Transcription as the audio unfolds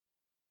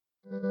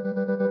Welcome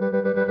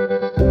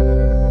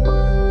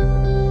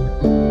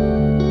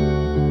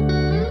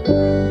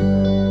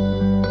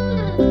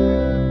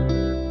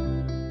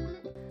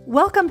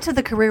to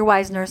the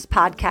CareerWise Nurse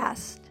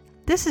Podcast.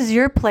 This is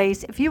your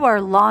place if you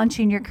are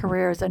launching your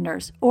career as a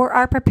nurse or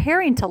are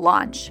preparing to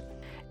launch,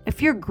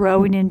 if you're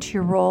growing into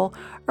your role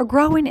or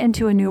growing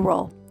into a new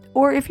role,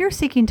 or if you're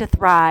seeking to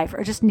thrive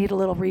or just need a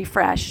little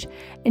refresh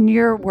in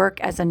your work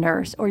as a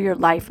nurse or your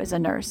life as a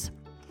nurse.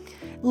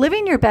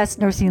 Living your best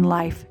nursing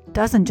life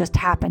doesn't just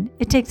happen.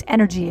 It takes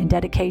energy and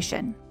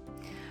dedication.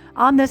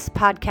 On this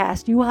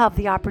podcast, you will have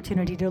the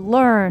opportunity to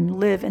learn,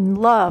 live, and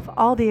love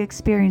all the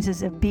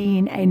experiences of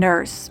being a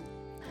nurse.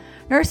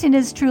 Nursing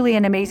is truly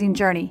an amazing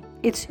journey.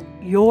 It's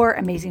your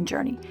amazing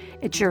journey.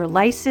 It's your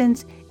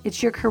license,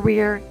 it's your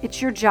career,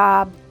 it's your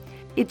job,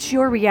 it's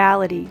your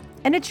reality,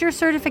 and it's your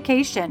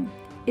certification.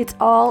 It's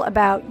all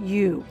about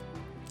you.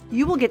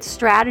 You will get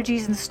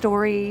strategies and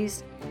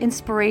stories,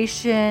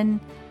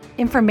 inspiration,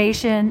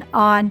 information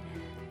on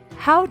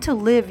how to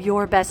live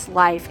your best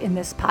life in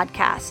this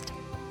podcast.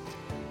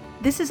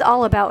 This is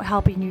all about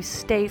helping you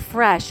stay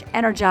fresh,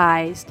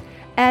 energized,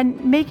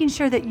 and making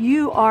sure that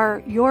you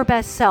are your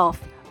best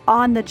self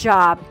on the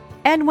job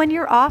and when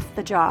you're off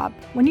the job,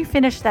 when you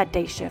finish that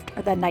day shift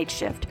or that night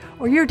shift,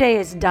 or your day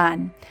is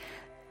done.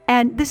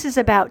 And this is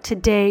about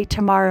today,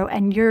 tomorrow,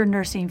 and your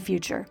nursing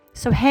future.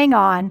 So hang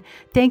on.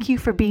 Thank you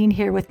for being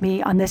here with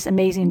me on this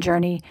amazing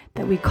journey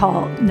that we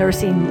call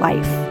nursing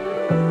life.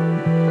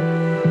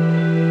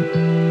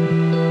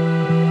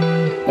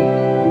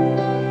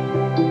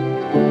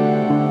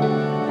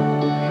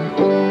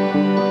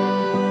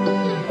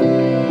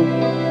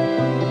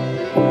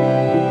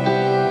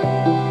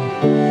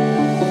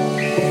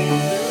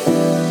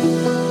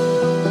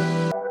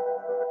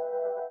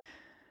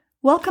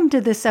 Welcome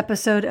to this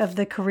episode of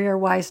the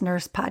CareerWise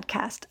Nurse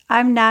Podcast.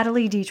 I'm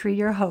Natalie Dietrich,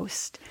 your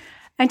host,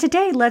 and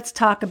today let's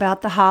talk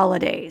about the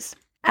holidays.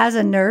 As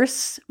a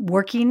nurse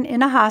working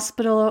in a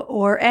hospital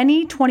or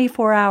any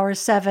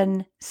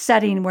 24/7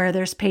 setting where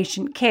there's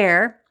patient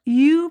care,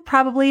 you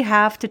probably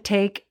have to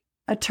take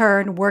a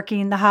turn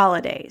working the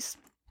holidays.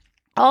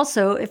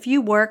 Also, if you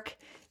work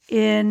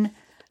in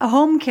a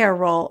home care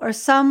role or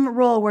some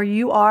role where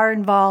you are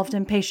involved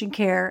in patient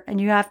care and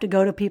you have to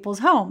go to people's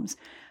homes,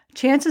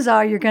 chances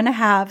are you're going to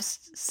have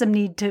some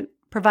need to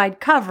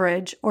provide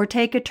coverage or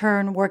take a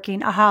turn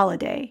working a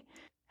holiday.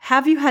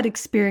 Have you had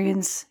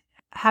experience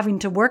having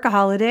to work a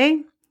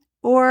holiday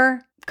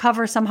or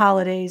cover some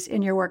holidays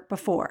in your work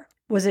before?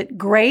 Was it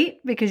great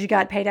because you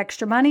got paid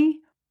extra money?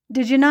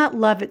 Did you not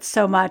love it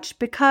so much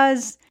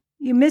because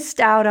you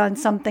missed out on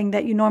something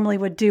that you normally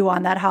would do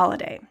on that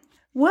holiday?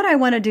 What I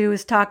want to do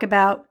is talk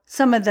about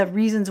some of the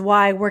reasons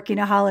why working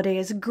a holiday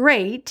is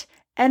great,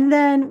 and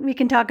then we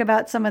can talk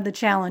about some of the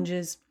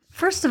challenges.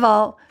 First of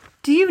all,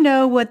 do you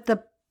know what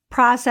the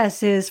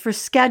process is for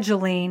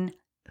scheduling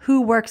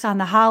who works on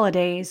the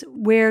holidays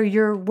where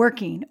you're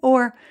working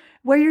or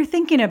where you're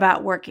thinking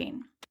about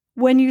working?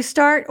 When you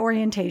start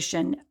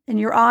orientation and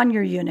you're on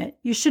your unit,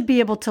 you should be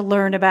able to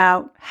learn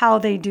about how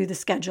they do the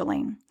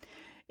scheduling.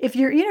 If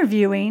you're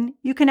interviewing,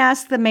 you can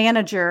ask the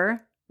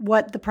manager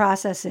what the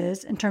process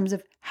is in terms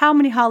of how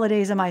many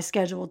holidays am I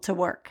scheduled to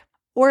work.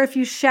 Or if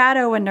you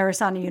shadow a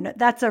nurse on a unit,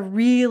 that's a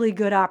really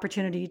good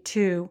opportunity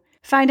to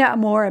find out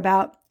more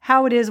about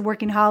how it is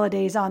working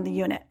holidays on the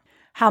unit.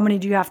 How many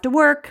do you have to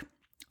work?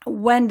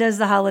 When does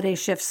the holiday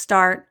shift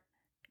start?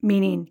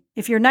 Meaning,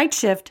 if you're night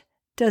shift,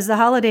 does the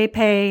holiday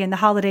pay and the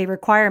holiday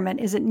requirement,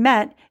 is it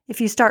met if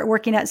you start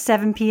working at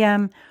 7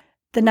 p.m.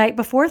 the night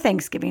before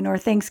Thanksgiving or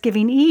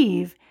Thanksgiving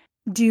Eve?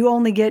 Do you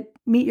only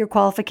meet your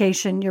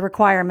qualification, your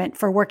requirement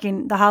for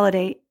working the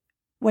holiday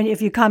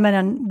if you come in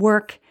and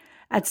work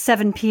at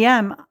 7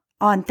 p.m.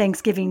 on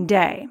Thanksgiving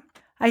Day?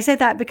 I say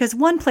that because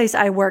one place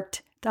I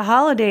worked, the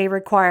holiday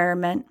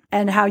requirement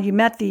and how you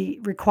met the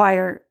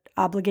required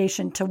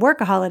obligation to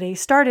work a holiday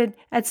started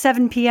at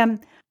 7 p.m.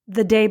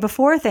 the day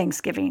before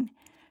Thanksgiving.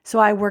 So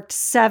I worked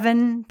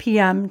 7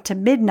 p.m. to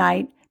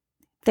midnight,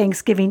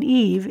 Thanksgiving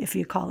Eve, if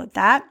you call it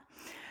that.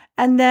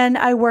 And then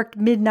I worked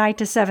midnight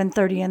to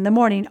 7:30 in the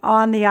morning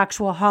on the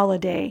actual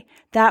holiday.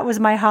 That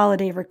was my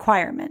holiday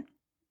requirement,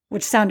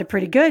 which sounded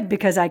pretty good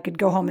because I could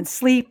go home and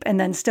sleep and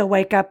then still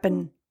wake up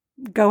and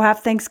go have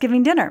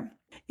Thanksgiving dinner.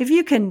 If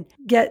you can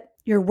get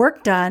your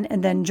work done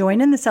and then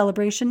join in the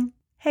celebration,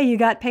 hey, you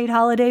got paid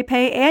holiday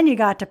pay and you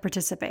got to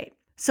participate.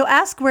 So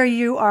ask where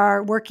you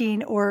are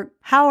working or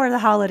how are the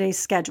holidays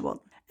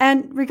scheduled.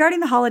 And regarding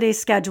the holiday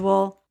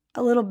schedule,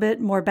 a little bit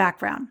more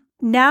background.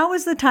 Now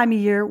is the time of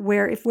year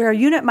where a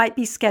unit might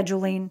be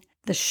scheduling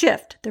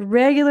the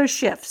regular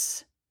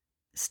shifts,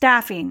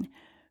 staffing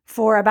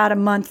for about a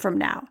month from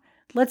now.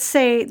 Let's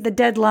say the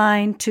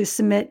deadline to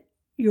submit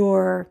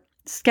your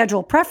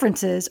schedule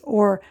preferences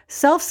or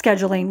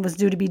self-scheduling was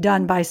due to be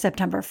done by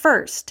September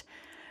 1st.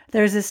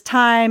 There's this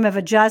time of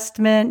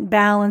adjustment,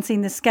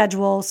 balancing the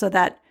schedule so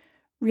that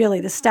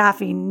really the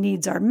staffing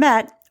needs are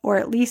met or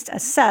at least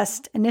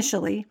assessed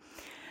initially.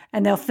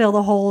 And they'll fill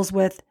the holes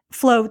with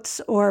floats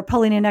or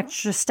pulling in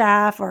extra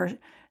staff or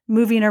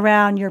moving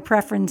around your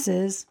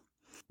preferences.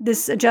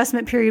 this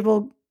adjustment period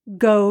will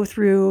go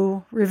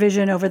through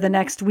revision over the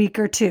next week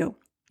or two.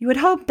 You would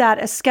hope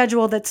that a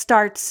schedule that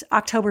starts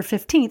October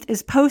 15th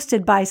is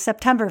posted by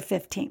September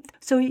 15th.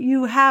 So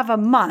you have a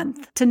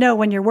month to know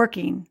when you're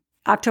working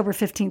October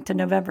 15th to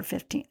November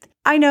 15th.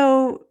 I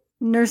know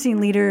nursing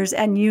leaders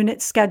and unit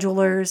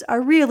schedulers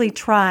are really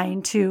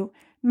trying to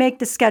make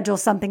the schedule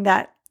something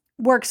that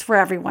works for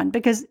everyone,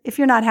 because if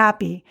you're not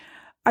happy,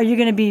 are you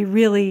going to be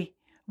really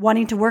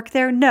wanting to work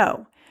there?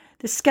 No.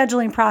 The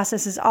scheduling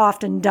process is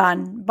often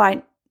done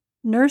by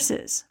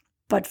nurses,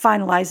 but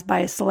finalized by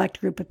a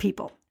select group of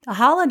people. The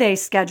holiday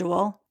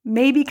schedule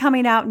may be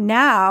coming out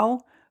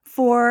now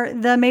for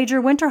the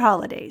major winter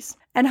holidays,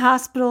 and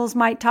hospitals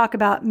might talk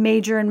about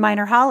major and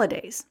minor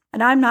holidays.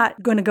 And I'm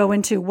not going to go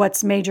into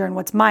what's major and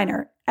what's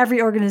minor.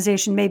 Every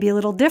organization may be a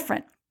little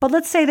different. But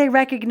let's say they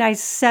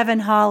recognize 7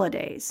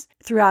 holidays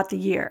throughout the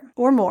year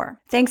or more.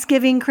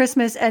 Thanksgiving,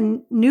 Christmas,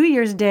 and New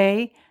Year's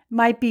Day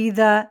might be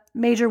the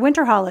major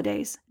winter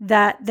holidays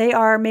that they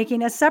are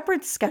making a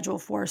separate schedule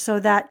for, so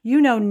that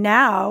you know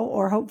now,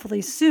 or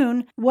hopefully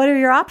soon, what are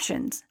your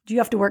options? Do you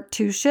have to work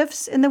 2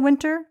 shifts in the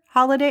winter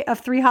holiday of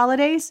 3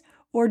 holidays?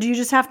 Or do you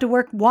just have to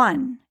work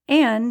 1?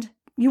 And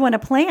you want to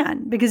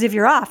plan, because if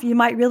you're off, you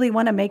might really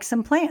want to make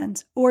some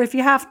plans. Or if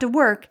you have to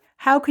work,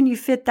 how can you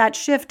fit that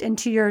shift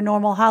into your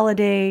normal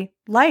holiday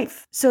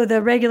life? So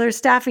the regular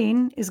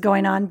staffing is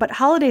going on, but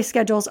holiday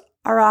schedules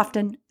are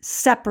often a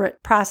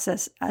separate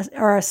process.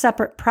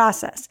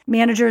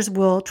 Managers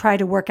will try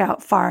to work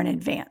out far in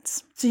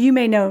advance. So you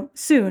may know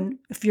soon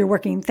if you're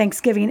working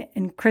Thanksgiving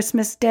and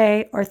Christmas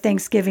Day, or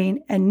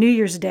Thanksgiving and New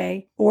Year's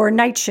Day, or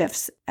night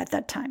shifts at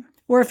that time.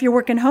 Or if you're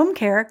working home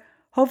care,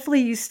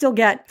 hopefully you still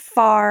get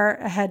far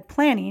ahead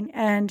planning,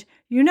 and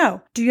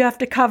do you have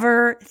to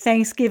cover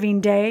Thanksgiving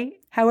Day?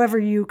 However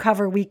you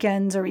cover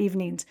weekends or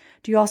evenings.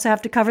 Do you also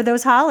have to cover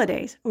those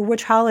holidays? Or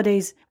which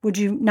holidays would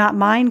you not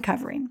mind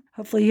covering?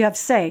 Hopefully you have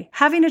say.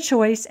 Having a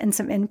choice and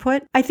some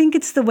input, I think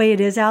it's the way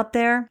it is out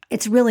there.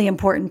 It's really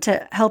important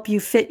to help you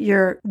fit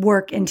your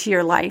work into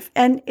your life.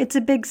 And it's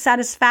a big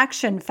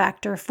satisfaction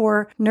factor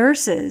for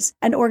nurses,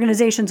 and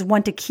organizations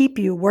want to keep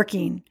you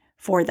working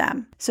for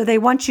them. So they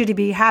want you to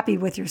be happy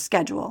with your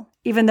schedule,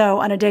 even though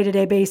on a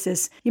day-to-day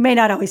basis, you may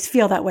not always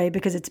feel that way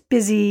because it's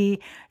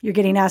busy, you're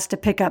getting asked to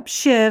pick up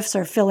shifts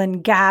or fill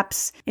in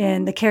gaps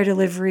in the care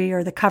delivery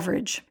or the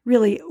coverage.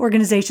 Really,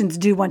 organizations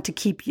do want to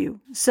keep you.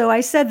 So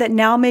I said that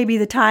now may be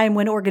the time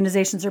when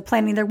organizations are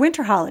planning their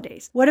winter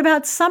holidays. What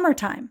about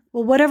summertime?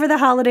 Well, whatever the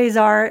holidays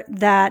are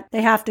that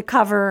they have to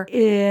cover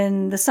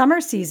in the summer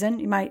season,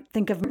 you might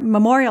think of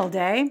Memorial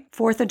Day,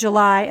 4th of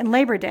July, and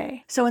Labor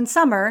Day. So in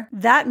summer,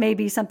 that may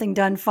be something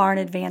done far in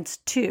advance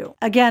too.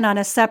 Again, on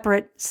a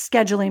separate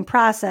scheduling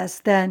process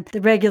than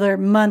the regular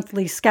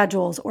monthly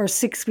schedules or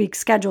 6-week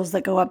schedules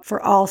that go up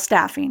for all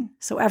staffing.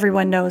 So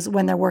everyone knows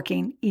when they're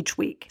working each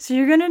week. So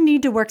you're going to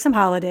need to work some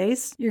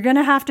holidays. You're going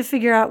to have to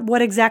figure out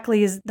what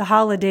exactly is the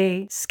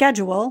holiday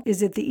schedule.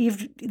 Is it the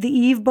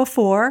eve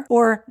before,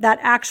 or that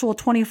actual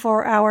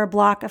 24-hour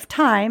block of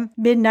time,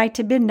 midnight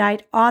to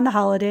midnight on the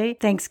holiday,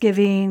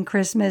 Thanksgiving,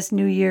 Christmas,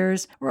 New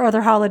Year's, or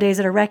other holidays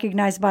that are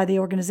recognized by the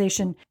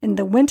organization in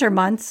the winter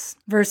months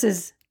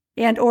versus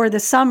or the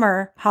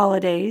summer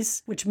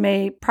holidays, which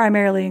may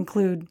primarily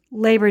include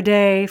Labor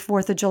Day,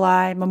 4th of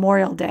July,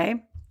 Memorial Day.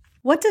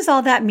 What does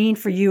all that mean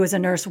for you as a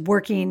nurse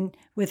working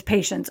with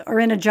patients or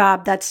in a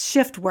job that's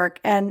shift work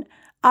and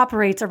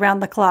operates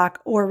around the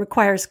clock or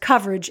requires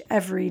coverage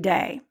every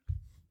day?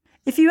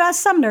 If you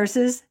ask some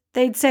nurses,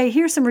 they'd say,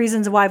 here's some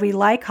reasons why we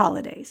like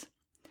holidays.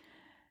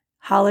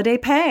 Holiday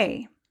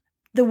pay.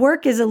 The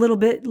work is a little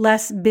bit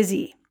less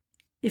busy.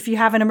 If you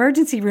have an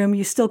emergency room,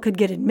 you still could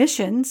get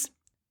admissions,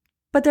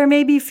 but there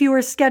may be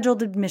fewer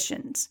scheduled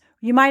admissions.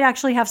 You might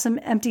actually have some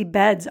empty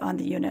beds on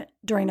the unit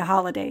during a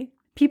holiday.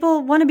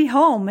 People want to be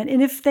home, and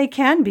if they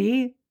can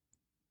be,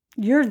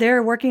 you're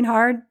there working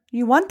hard.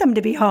 You want them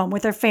to be home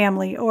with their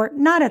family or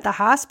not at the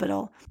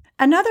hospital.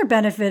 Another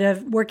benefit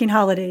of working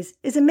holidays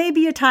is it may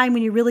be a time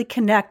when you really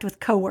connect with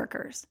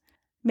coworkers.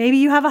 Maybe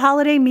you have a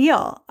holiday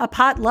meal, a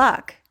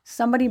potluck.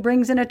 Somebody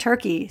brings in a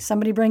turkey.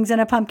 Somebody brings in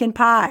a pumpkin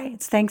pie.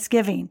 It's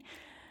Thanksgiving.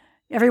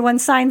 Everyone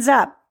signs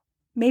up.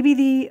 Maybe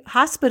the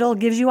hospital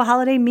gives you a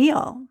holiday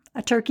meal,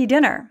 a turkey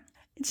dinner.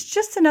 It's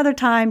just another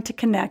time to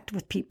connect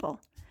with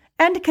people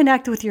and to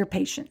connect with your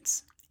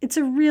patients. It's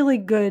a really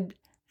good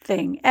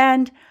thing.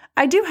 And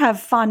I do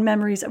have fond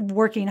memories of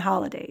working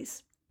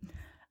holidays.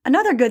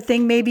 Another good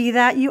thing may be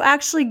that you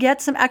actually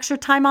get some extra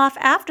time off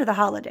after the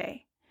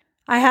holiday.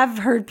 I have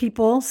heard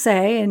people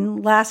say,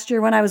 and last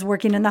year when I was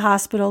working in the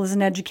hospital as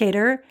an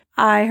educator,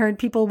 I heard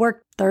people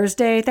work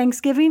Thursday,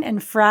 Thanksgiving,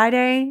 and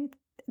Friday,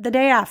 the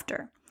day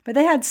after. But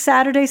they had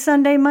Saturday,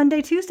 Sunday,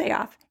 Monday, Tuesday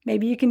off.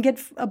 Maybe you can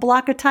get a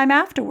block of time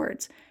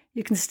afterwards.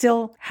 You can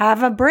still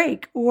have a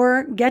break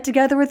or get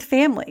together with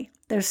family.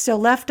 There's still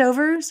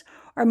leftovers,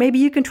 or maybe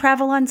you can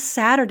travel on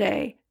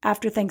Saturday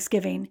after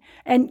Thanksgiving,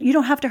 and you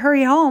don't have to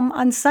hurry home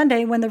on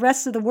Sunday when the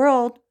rest of the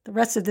world, the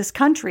rest of this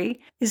country,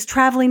 is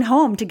traveling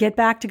home to go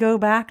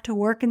back to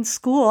work and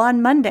school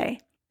on Monday.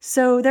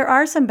 So there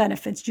are some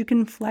benefits. You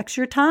can flex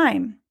your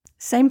time.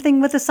 Same thing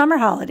with the summer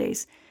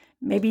holidays.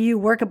 Maybe you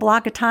work a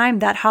block of time,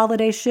 that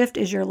holiday shift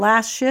is your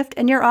last shift,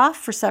 and you're off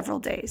for several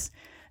days.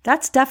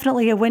 That's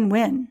definitely a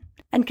win-win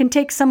and can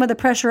take some of the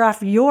pressure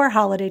off your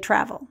holiday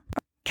travel.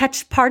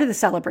 Catch part of the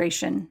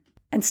celebration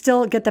and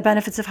still get the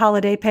benefits of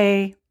holiday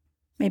pay,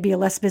 maybe a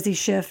less busy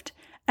shift,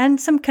 and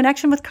some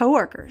connection with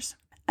coworkers.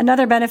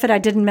 Another benefit I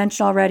didn't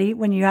mention already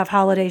when you have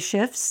holiday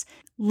shifts,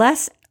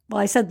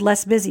 I said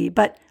less busy,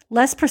 but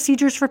less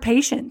procedures for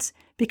patients,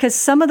 because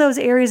some of those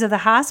areas of the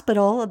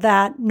hospital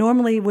that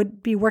normally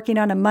would be working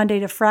on a Monday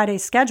to Friday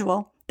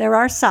schedule, there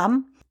are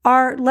some,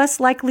 are less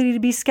likely to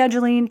be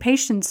scheduling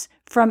patients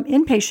from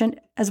inpatient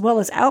as well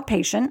as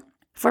outpatient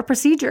for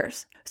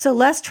procedures. So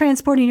less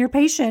transporting your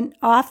patient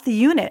off the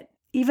unit,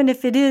 even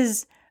if it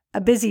is a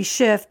busy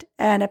shift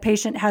and a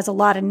patient has a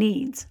lot of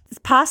needs. It's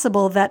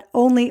possible that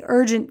only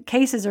urgent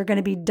cases are going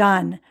to be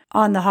done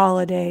on the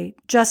holiday,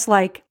 just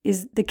like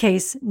is the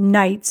case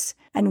nights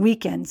and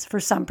weekends for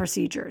some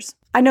procedures.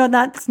 I know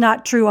that's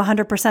not true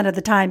 100% of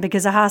the time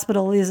because a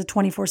hospital is a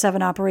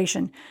 24/7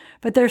 operation,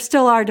 but there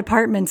still are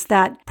departments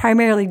that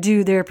primarily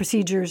do their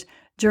procedures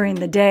during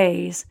the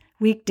days,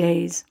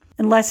 weekdays,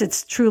 unless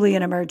it's truly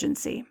an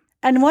emergency.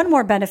 And one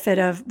more benefit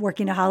of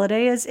working a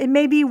holiday is it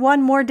may be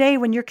one more day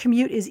when your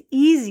commute is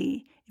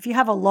easy. If you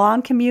have a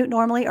long commute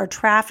normally or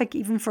traffic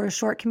even for a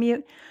short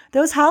commute,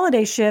 those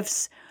holiday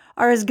shifts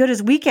are as good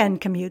as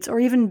weekend commutes or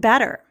even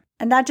better.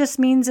 And that just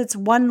means it's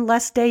one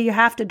less day you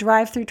have to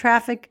drive through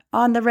traffic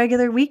on the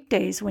regular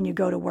weekdays when you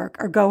go to work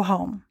or go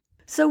home.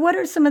 So what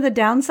are some of the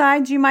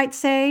downsides, you might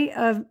say,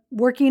 of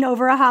working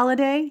over a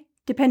holiday,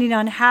 depending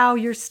on how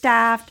you're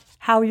staffed,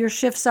 how your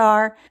shifts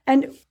are,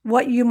 and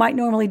what you might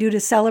normally do to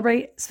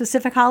celebrate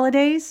specific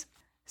holidays?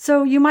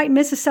 So you might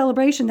miss a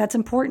celebration that's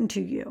important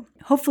to you.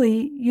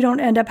 Hopefully you don't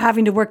end up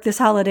having to work this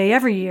holiday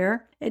every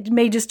year. It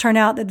may just turn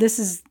out that this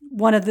is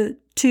one of the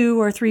 2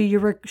 or 3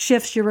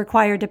 shifts you're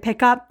required to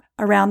pick up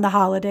around the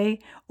holiday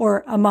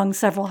or among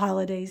several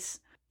holidays.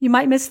 You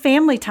might miss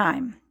family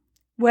time,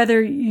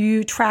 whether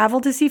you travel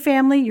to see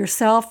family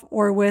yourself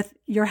or with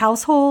your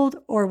household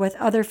or with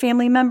other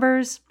family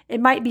members.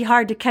 It might be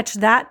hard to catch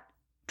that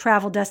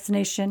travel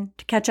destination,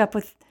 to catch up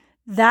with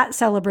that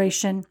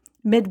celebration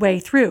midway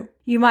through.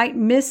 You might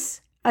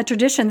miss a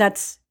tradition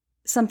that's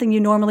something you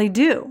normally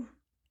do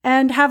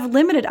and have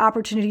limited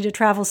opportunity to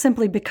travel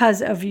simply because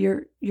of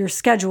your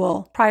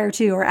schedule prior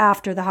to or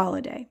after the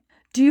holiday.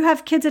 Do you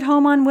have kids at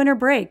home on winter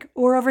break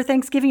or over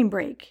Thanksgiving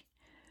break?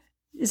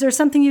 Is there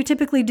something you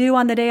typically do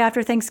on the day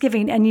after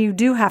Thanksgiving and you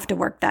do have to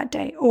work that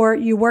day, or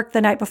you work the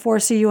night before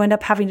so you end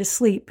up having to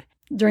sleep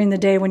during the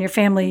day when your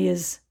family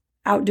is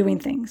out doing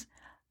things?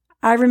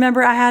 I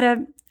remember I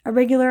had a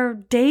regular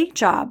day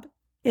job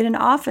in an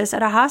office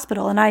at a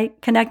hospital, and I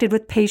connected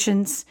with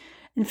patients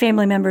and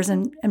family members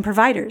and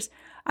providers.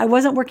 I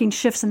wasn't working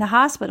shifts in the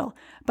hospital,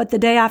 but the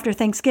day after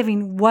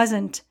Thanksgiving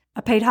wasn't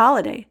a paid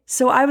holiday.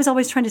 So I was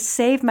always trying to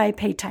save my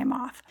paid time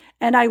off.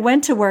 And I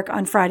went to work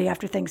on Friday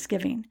after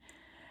Thanksgiving.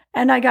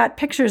 And I got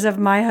pictures of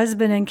my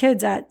husband and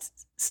kids at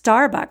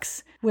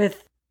Starbucks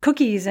with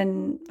cookies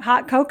and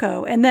hot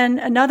cocoa. And then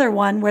another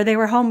one where they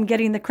were home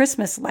getting the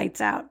Christmas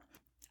lights out.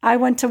 I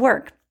went to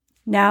work.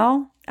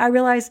 Now I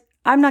realize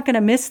I'm not going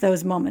to miss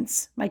those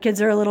moments. My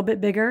kids are a little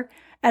bit bigger,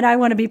 and I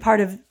want to be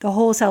part of the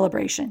whole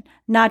celebration,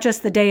 not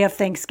just the day of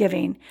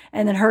Thanksgiving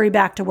and then hurry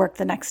back to work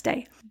the next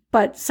day.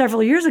 But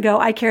several years ago,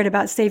 I cared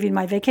about saving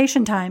my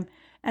vacation time,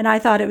 and I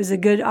thought it was a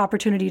good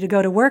opportunity to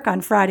go to work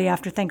on Friday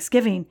after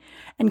Thanksgiving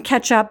and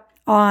catch up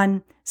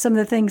on some of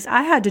the things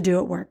I had to do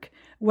at work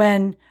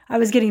when I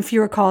was getting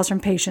fewer calls from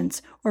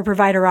patients or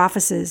provider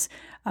offices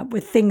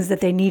with things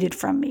that they needed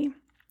from me.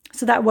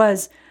 So that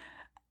was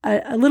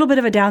a little bit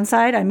of a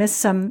downside. I missed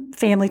some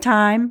family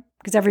time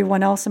because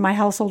everyone else in my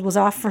household was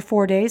off for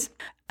 4 days.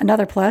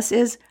 Another plus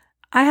is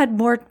I had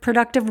more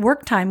productive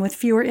work time with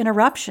fewer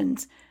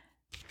interruptions.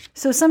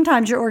 So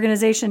sometimes your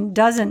organization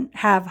doesn't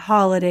have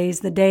holidays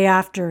the day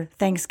after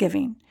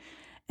Thanksgiving.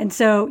 And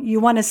so you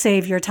want to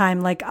save your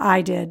time like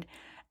I did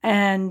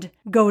and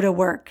go to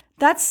work.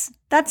 That's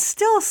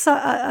still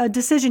a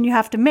decision you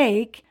have to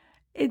make.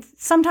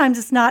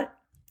 Sometimes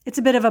it's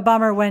a bit of a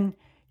bummer when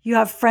you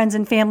have friends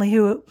and family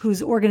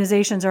whose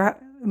organizations or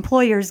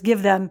employers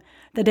give them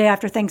the day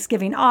after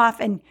Thanksgiving off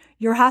and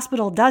your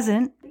hospital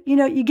doesn't.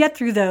 You get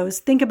through those.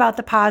 Think about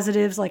the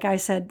positives. Like I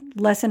said,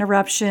 less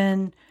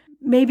interruption.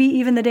 Maybe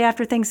even the day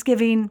after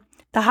Thanksgiving,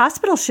 the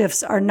hospital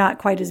shifts are not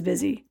quite as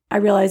busy. I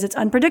realize it's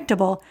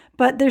unpredictable,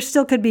 but there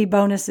still could be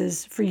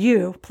bonuses for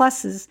you,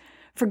 pluses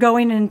for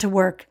going into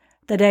work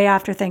the day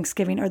after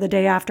Thanksgiving or the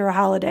day after a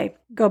holiday.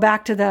 Go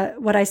back to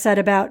what I said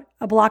about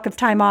a block of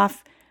time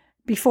off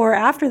before or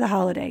after the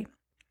holiday.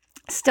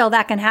 Still,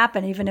 that can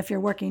happen even if you're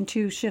working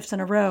 2 shifts in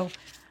a row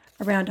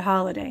around a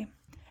holiday.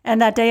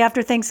 And that day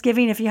after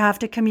Thanksgiving, if you have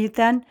to commute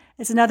then,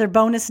 it's another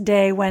bonus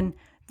day when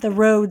the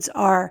roads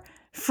are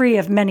free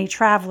of many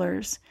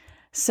travelers.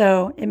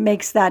 So it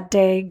makes that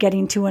day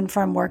getting to and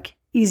from work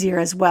easier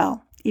as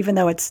well, even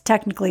though it's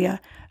technically a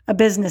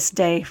business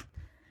day.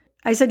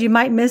 I said you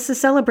might miss a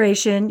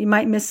celebration, you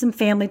might miss some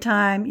family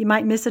time, you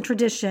might miss a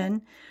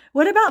tradition,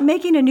 What about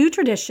making a new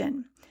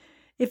tradition?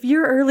 If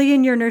you're early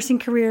in your nursing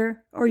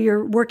career or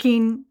your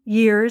working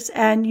years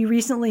and you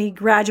recently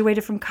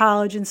graduated from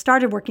college and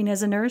started working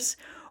as a nurse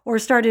or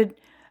started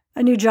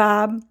a new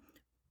job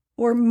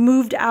or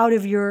moved out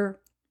of your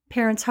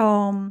parents'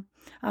 home,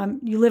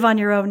 you live on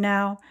your own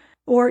now,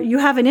 or you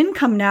have an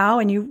income now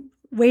and you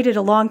waited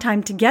a long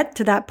time to get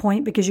to that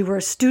point because you were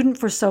a student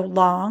for so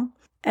long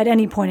at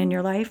any point in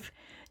your life,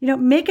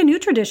 make a new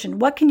tradition.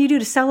 What can you do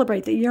to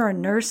celebrate that you're a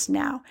nurse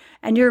now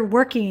and you're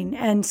working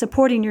and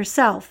supporting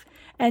yourself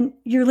and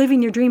you're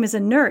living your dream as a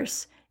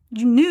nurse?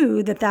 You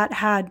knew that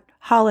had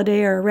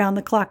holiday or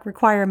around-the-clock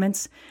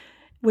requirements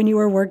when you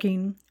were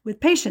working with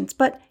patients.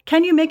 But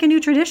can you make a new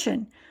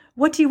tradition?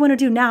 What do you want to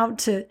do now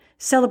to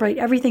celebrate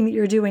everything that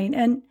you're doing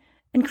and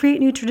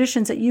create new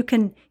traditions that you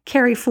can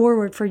carry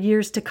forward for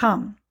years to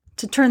come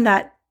to turn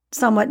that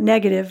somewhat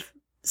negative,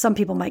 some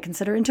people might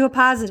consider, into a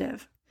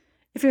positive?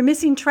 If you're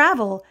missing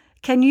travel,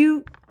 can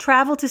you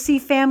travel to see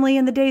family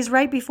in the days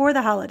right before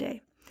the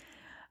holiday?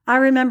 I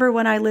remember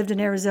when I lived in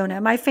Arizona,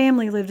 my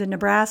family lived in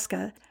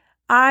Nebraska.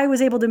 I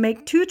was able to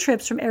make 2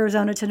 trips from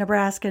Arizona to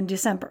Nebraska in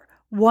December,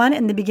 one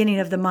in the beginning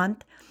of the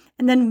month,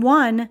 and then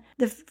one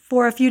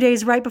for a few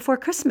days right before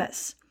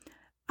Christmas.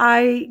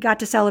 I got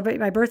to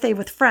celebrate my birthday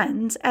with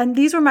friends, and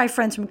these were my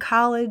friends from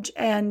college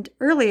and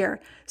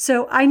earlier.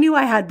 So I knew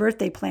I had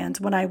birthday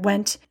plans when I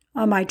went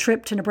on my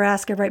trip to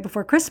Nebraska right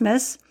before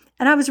Christmas,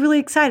 and I was really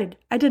excited.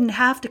 I didn't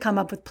have to come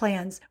up with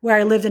plans where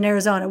I lived in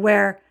Arizona,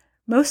 where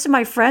most of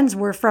my friends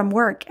were from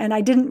work, and I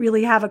didn't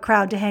really have a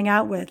crowd to hang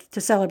out with to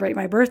celebrate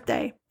my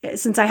birthday,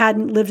 since I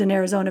hadn't lived in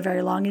Arizona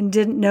very long and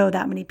didn't know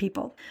that many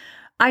people.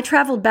 I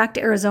traveled back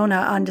to Arizona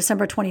on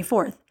December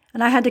 24th,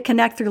 and I had to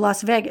connect through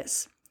Las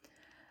Vegas.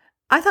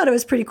 I thought it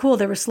was pretty cool.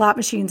 There were slot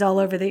machines all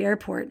over the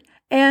airport,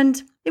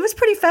 and it was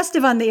pretty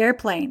festive on the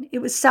airplane. It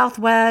was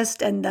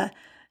Southwest, and the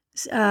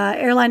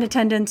airline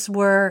attendants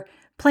were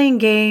playing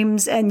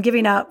games and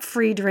giving out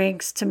free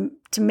drinks to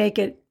make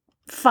it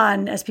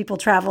fun as people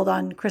traveled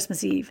on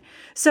Christmas Eve.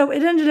 So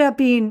it ended up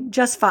being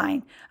just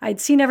fine.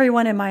 I'd seen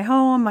everyone in my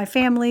home, my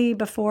family,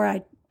 before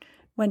I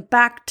went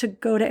back to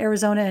go to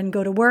Arizona and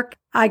go to work.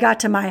 I got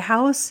to my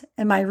house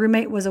and my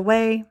roommate was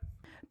away,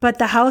 but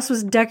the house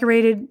was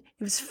decorated.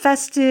 It was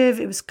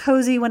festive. It was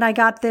cozy when I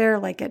got there,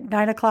 like at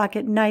 9 o'clock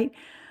at night.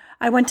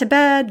 I went to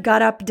bed,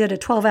 got up, did a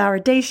 12-hour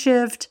day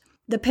shift.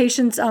 The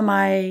patients on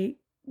my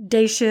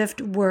day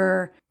shift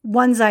were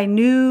ones I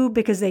knew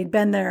because they'd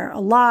been there a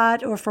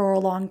lot or for a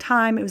long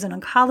time. It was an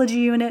oncology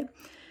unit.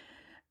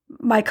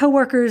 My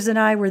coworkers and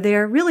I were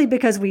there really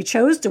because we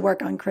chose to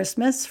work on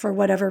Christmas for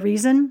whatever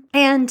reason.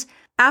 And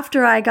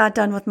after I got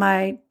done with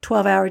my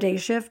 12-hour day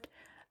shift,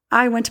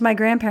 I went to my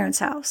grandparents'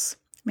 house.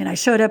 I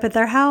showed up at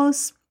their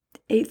house,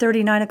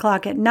 8:30, 9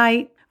 o'clock at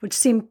night, which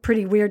seemed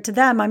pretty weird to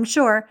them, I'm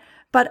sure.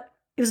 But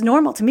it was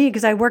normal to me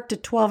because I worked a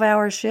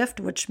 12-hour shift,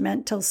 which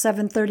meant till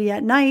 7:30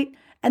 at night.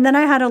 And then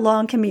I had a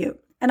long commute.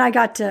 And I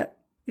got to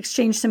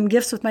exchange some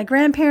gifts with my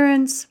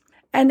grandparents.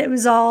 And it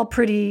was all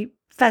pretty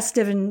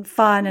festive and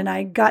fun. And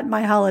I got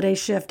my holiday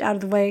shift out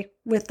of the way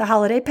with the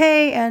holiday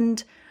pay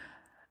and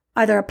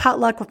either a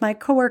potluck with my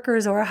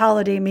coworkers or a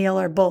holiday meal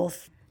or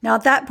both. Now,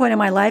 at that point in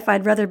my life,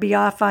 I'd rather be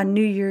off on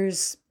New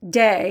Year's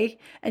Day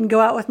and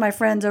go out with my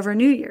friends over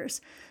New Year's.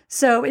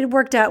 So it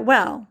worked out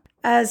well.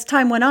 As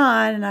time went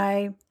on and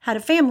I had a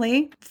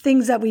family,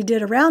 things that we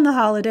did around the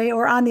holiday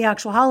or on the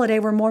actual holiday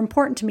were more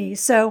important to me.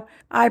 So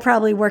I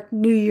probably worked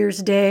New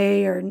Year's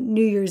Day or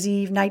New Year's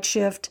Eve night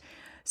shift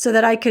so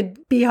that I could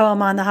be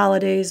home on the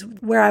holidays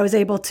where I was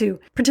able to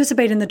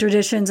participate in the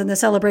traditions and the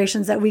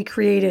celebrations that we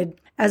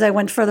created as I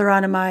went further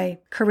on in my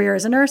career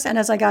as a nurse and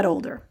as I got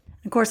older.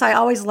 Of course, I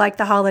always liked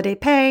the holiday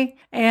pay,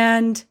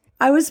 and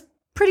I was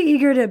pretty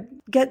eager to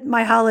get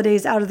my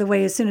holidays out of the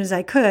way as soon as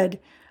I could,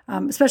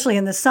 especially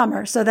in the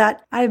summer, so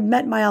that I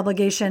met my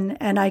obligation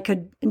and I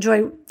could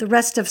enjoy the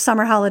rest of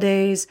summer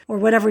holidays or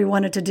whatever we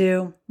wanted to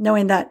do,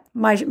 knowing that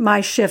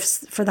my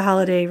shifts for the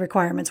holiday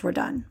requirements were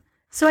done.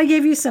 So I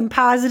gave you some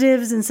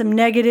positives and some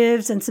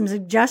negatives and some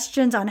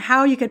suggestions on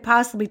how you could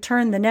possibly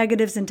turn the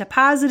negatives into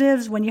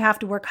positives when you have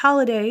to work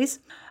holidays.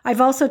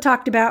 I've also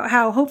talked about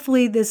how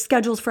hopefully the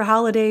schedules for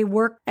holiday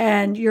work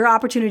and your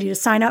opportunity to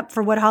sign up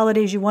for what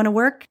holidays you want to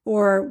work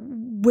or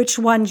which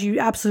ones you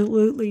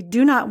absolutely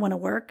do not want to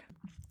work.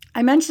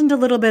 I mentioned a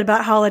little bit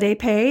about holiday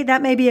pay.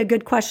 That may be a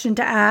good question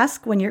to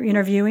ask when you're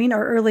interviewing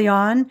or early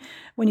on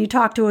when you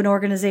talk to an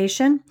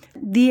organization.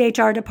 The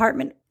HR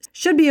department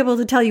should be able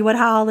to tell you what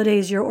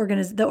holidays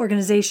the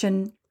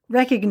organization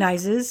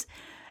recognizes,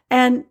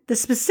 and the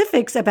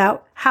specifics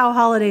about how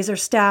holidays are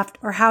staffed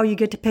or how you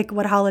get to pick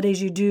what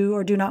holidays you do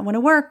or do not want to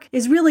work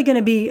is really going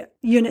to be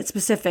unit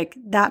specific,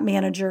 that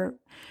manager.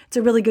 It's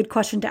a really good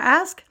question to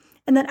ask.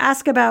 And then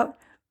ask about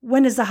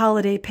when is the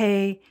holiday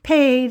pay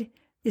paid?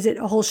 Is it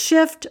a whole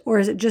shift or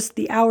is it just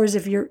the hours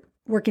if you're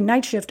working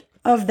night shift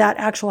of that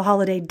actual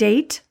holiday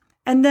date?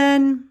 And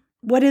then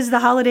what is the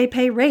holiday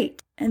pay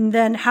rate? And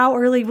then how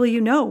early will you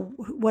know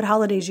what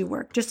holidays you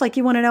work? Just like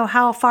you want to know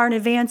how far in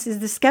advance is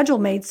the schedule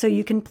made so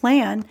you can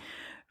plan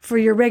for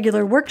your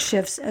regular work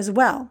shifts as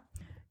well.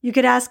 You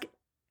could ask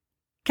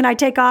Can I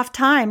take off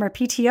time or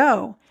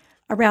PTO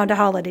around a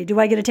holiday? Do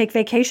I get to take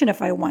vacation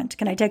if I want?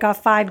 Can I take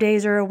off 5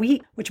 days or a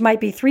week, which might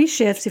be 3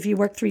 shifts if you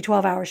work 3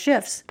 12-hour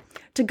shifts,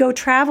 to go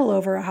travel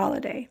over a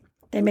holiday?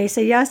 They may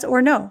say yes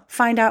or no.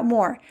 Find out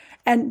more.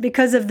 And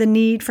because of the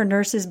need for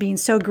nurses being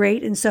so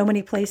great in so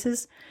many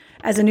places,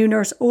 as a new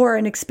nurse or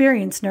an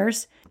experienced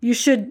nurse, you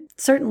should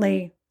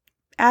certainly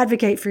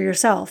advocate for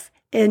yourself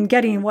in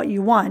getting what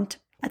you want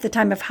at the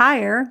time of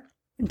hire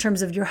in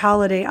terms of your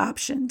holiday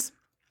options.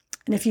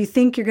 And if you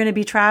think you're going to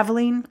be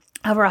traveling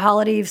over a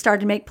holiday, you've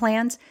started to make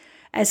plans,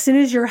 as soon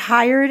as you're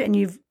hired and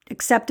you've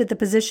accepted the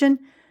position,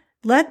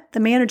 let the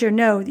manager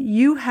know that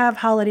you have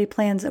holiday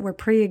plans that were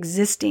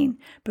pre-existing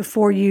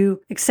before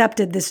you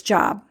accepted this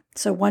job.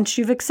 So once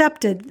you've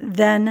accepted,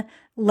 then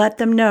let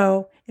them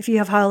know if you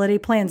have holiday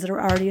plans that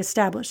are already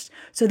established.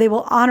 So they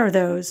will honor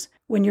those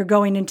when you're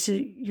going into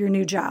your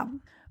new job.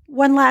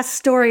 One last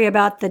story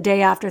about the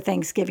day after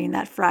Thanksgiving,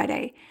 that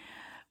Friday.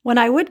 When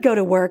I would go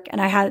to work and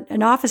I had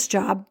an office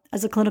job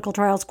as a clinical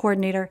trials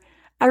coordinator,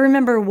 I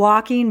remember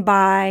walking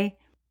by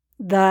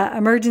the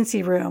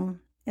emergency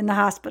room in the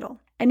hospital,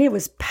 and it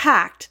was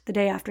packed the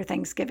day after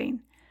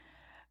Thanksgiving.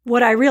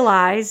 What I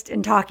realized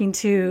in talking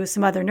to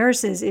some other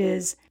nurses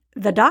is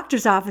the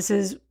doctor's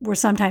offices were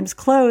sometimes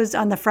closed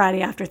on the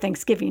Friday after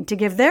Thanksgiving to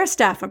give their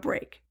staff a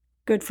break.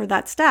 Good for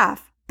that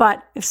staff.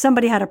 But if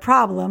somebody had a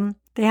problem,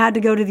 they had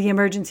to go to the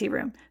emergency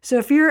room. So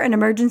if you're an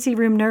emergency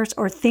room nurse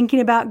or thinking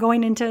about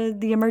going into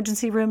the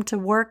emergency room to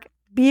work,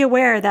 be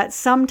aware that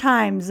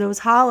sometimes those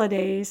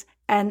holidays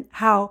and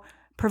how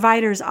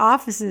providers'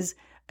 offices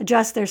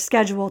adjust their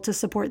schedule to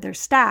support their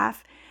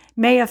staff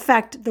may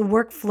affect the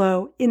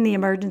workflow in the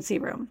emergency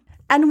room.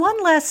 And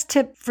one last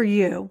tip for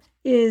you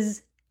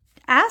is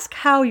ask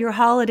how your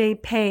holiday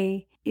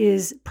pay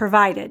is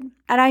provided.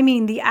 And I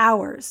mean the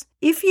hours.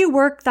 If you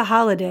work the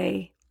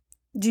holiday,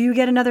 do you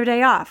get another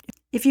day off?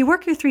 If you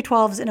work your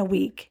 3/12s in a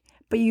week,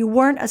 but you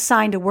weren't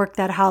assigned to work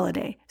that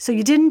holiday, so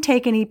you didn't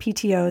take any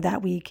PTO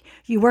that week,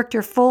 you worked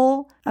your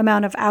full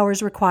amount of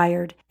hours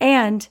required,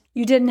 and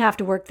you didn't have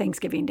to work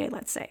Thanksgiving Day,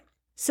 let's say.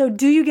 So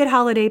do you get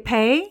holiday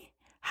pay?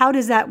 How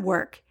does that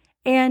work?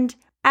 And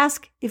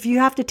ask if you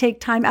have to take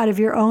time out of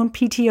your own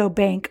PTO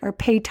bank or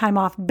paid time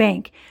off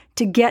bank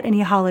to get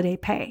any holiday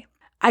pay.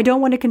 I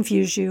don't want to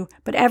confuse you,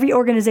 but every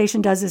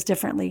organization does this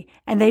differently,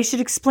 and they should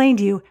explain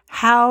to you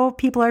how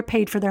people are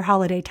paid for their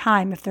holiday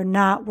time if they're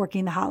not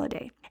working the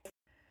holiday.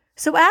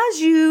 So as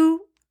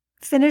you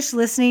finish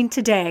listening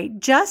today,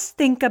 just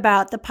think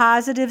about the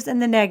positives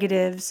and the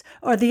negatives,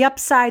 or the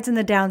upsides and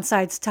the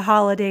downsides to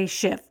holiday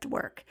shift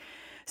work.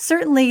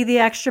 Certainly, the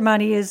extra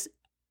money is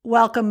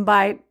welcomed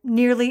by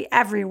nearly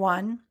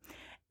everyone,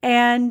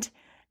 and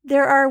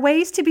there are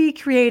ways to be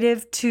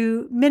creative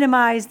to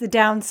minimize the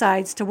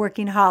downsides to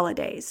working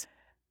holidays.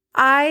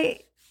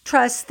 I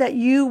trust that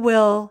you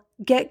will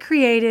get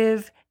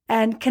creative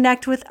and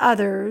connect with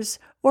others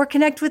or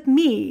connect with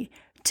me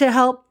to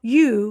help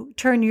you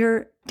turn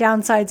your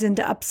downsides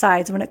into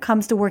upsides when it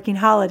comes to working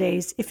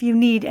holidays if you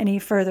need any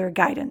further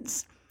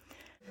guidance.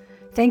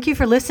 Thank you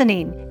for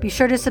listening. Be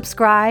sure to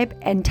subscribe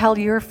and tell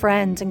your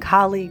friends and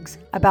colleagues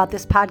about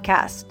this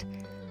podcast.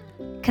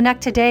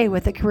 Connect today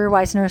with the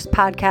CareerWise Nurse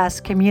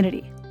podcast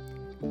community.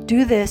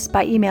 Do this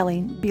by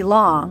emailing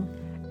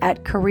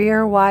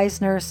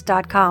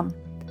belong@careerwisenurse.com.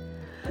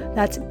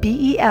 That's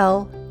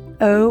BELONG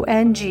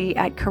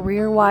at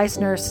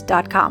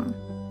careerwisenurse.com.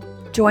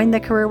 Join the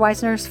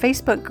CareerWise Nurse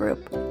Facebook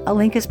group. A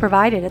link is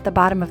provided at the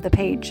bottom of the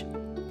page.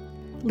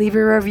 Leave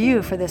a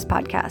review for this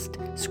podcast.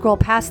 Scroll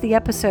past the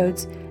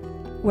episodes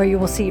where you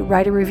will see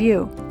Write a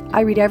Review. I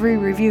read every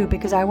review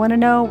because I want to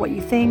know what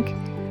you think,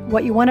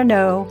 what you want to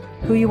know,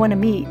 who you want to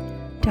meet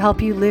to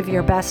help you live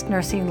your best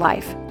nursing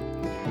life.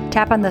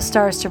 Tap on the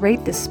stars to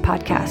rate this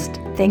podcast.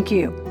 Thank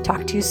you.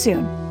 Talk to you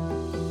soon.